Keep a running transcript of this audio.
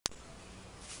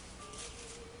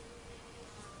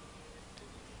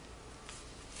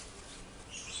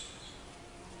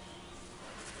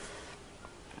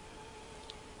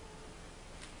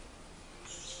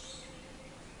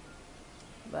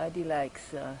Whitey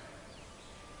likes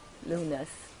Luna's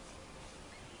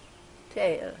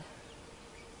tail.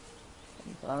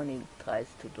 And Brownie tries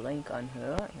to drink on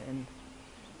her, and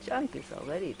Chunk is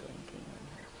already drinking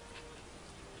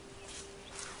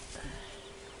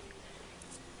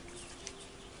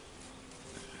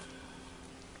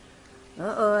on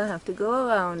her. Uh-oh, I have to go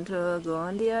around her, go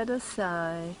on the other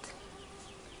side.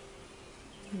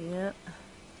 Yeah.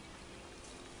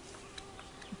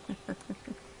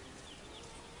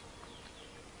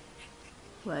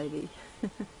 Whitey.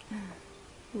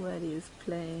 Whitey is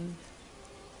playing.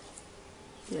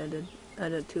 The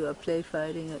other two are play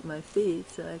fighting at my feet,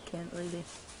 so I can't really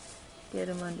get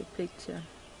them on the picture.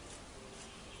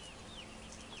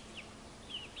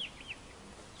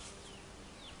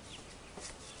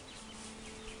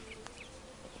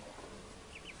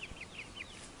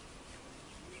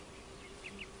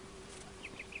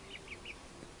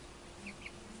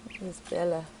 Here's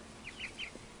Bella.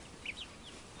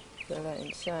 Bella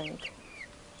and Chunk.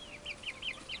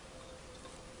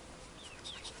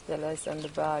 Bella is on the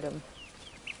bottom.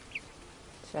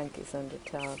 Chunk is on the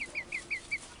top.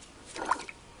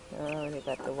 Oh, they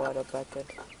got the water bucket.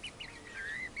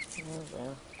 Oh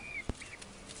well.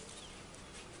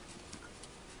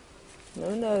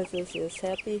 No noses, just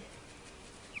happy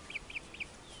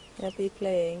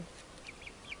playing.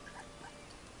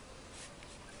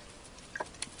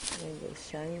 There goes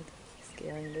Chunk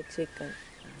scaring the chicken.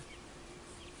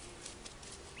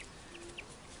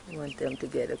 I want them to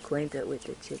get acquainted with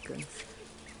the chickens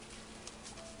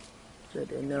so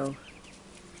they know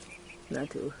not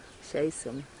to chase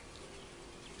them.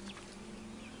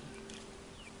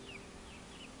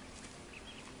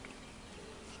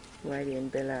 Whitey and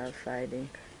Bella are fighting.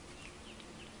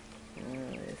 Oh,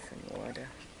 there's some water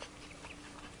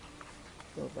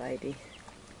for Whitey.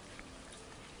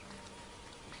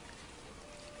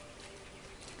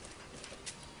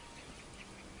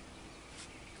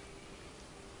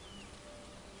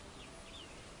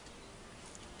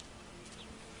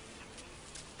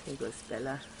 There goes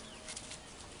Bella.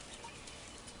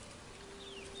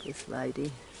 There's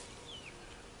Whitey.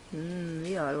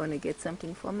 We all want to get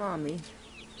something for Mommy.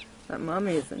 But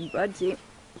Mommy isn't budging.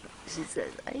 She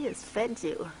says, I just fed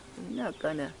you. I'm not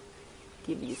gonna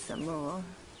give you some more.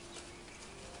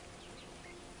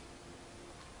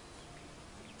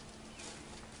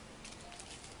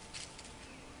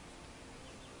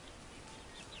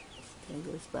 There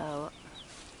goes Bow.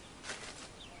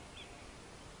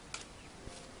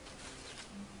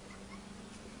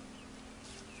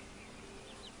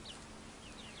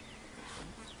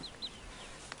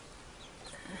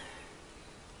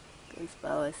 There's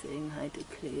Bow saying hi to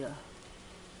Cleo.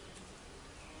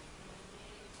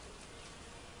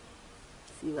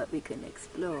 See what we can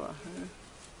explore, huh?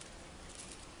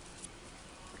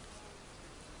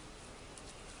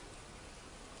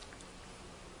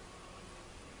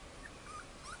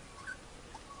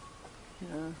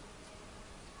 Yeah.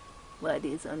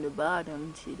 Whitey's on the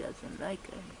bottom, she doesn't like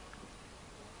it.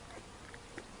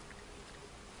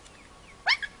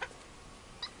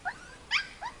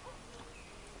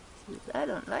 She says, I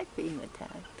don't like being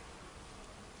attacked.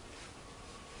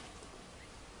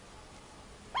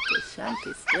 The Chunk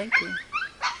is drinking.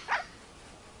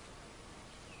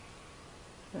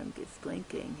 Chunk is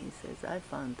drinking. He says, I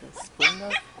found a spring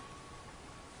of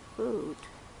food.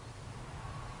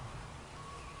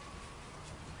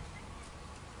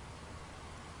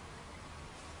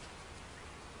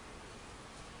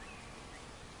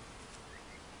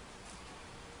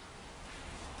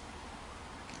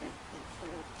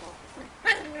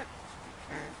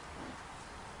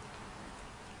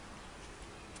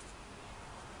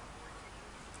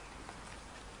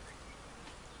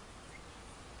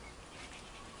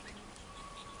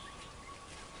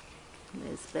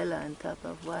 There's Bella on top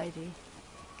of Whitey.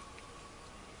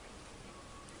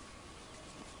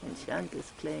 And Chunk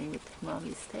is playing with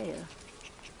Mommy's tail.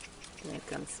 There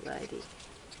comes Whitey.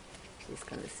 She's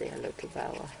going to say hello to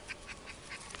Bower.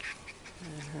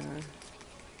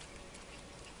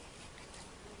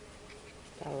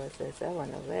 Bower says, I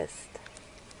want to rest.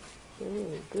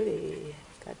 Ooh, goody.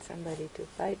 Got somebody to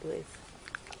fight with.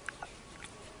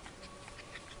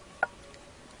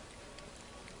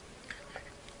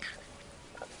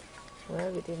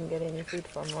 Well, we didn't get any food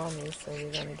from Mommy, so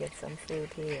we're going to get some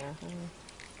food here.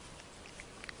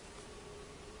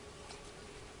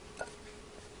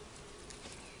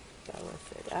 Bower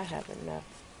said, I have enough.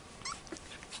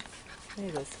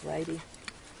 There goes Whitey.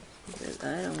 He says,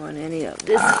 I don't want any of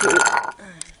this food.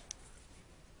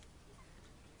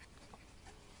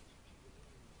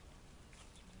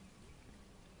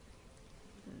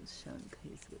 And Chunk,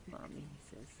 he's with Mommy,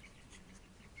 he says.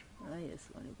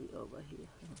 just want to be over here.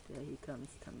 Oh, there he comes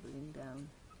tumbling down.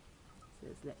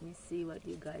 Says, let me see what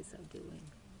you guys are doing.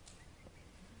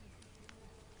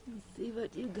 Let's see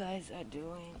what you guys are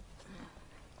doing.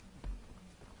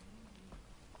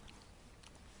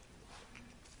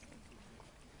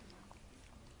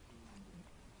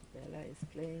 Bella is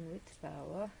playing with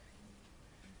Power.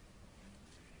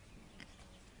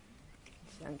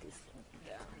 Chunk is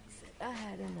down. Said, I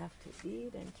had enough to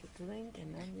eat and to drink,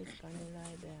 and I'm just gonna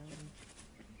lie down.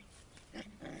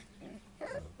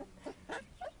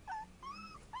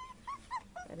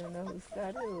 I don't know who's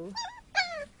got who.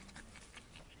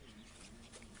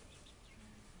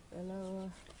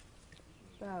 Hello,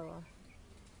 Power.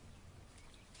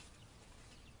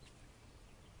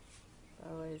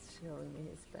 Power is showing me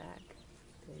his back.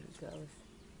 There he goes.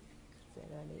 Said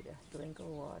I need a drink of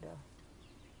water.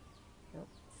 Nope,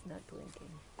 it's not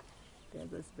drinking. There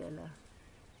goes Bella.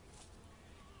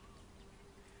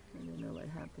 I don't know what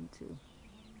happened to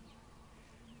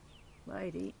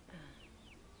Whitey.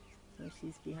 So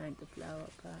she's behind the flower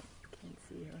pot. Can't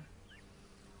see her.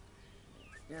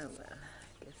 Oh well,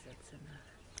 I guess that's enough.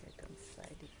 There comes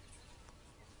Spidey.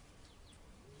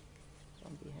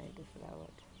 From behind the flower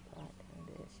pot, and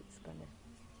there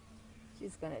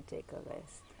she's gonna take a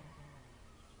rest.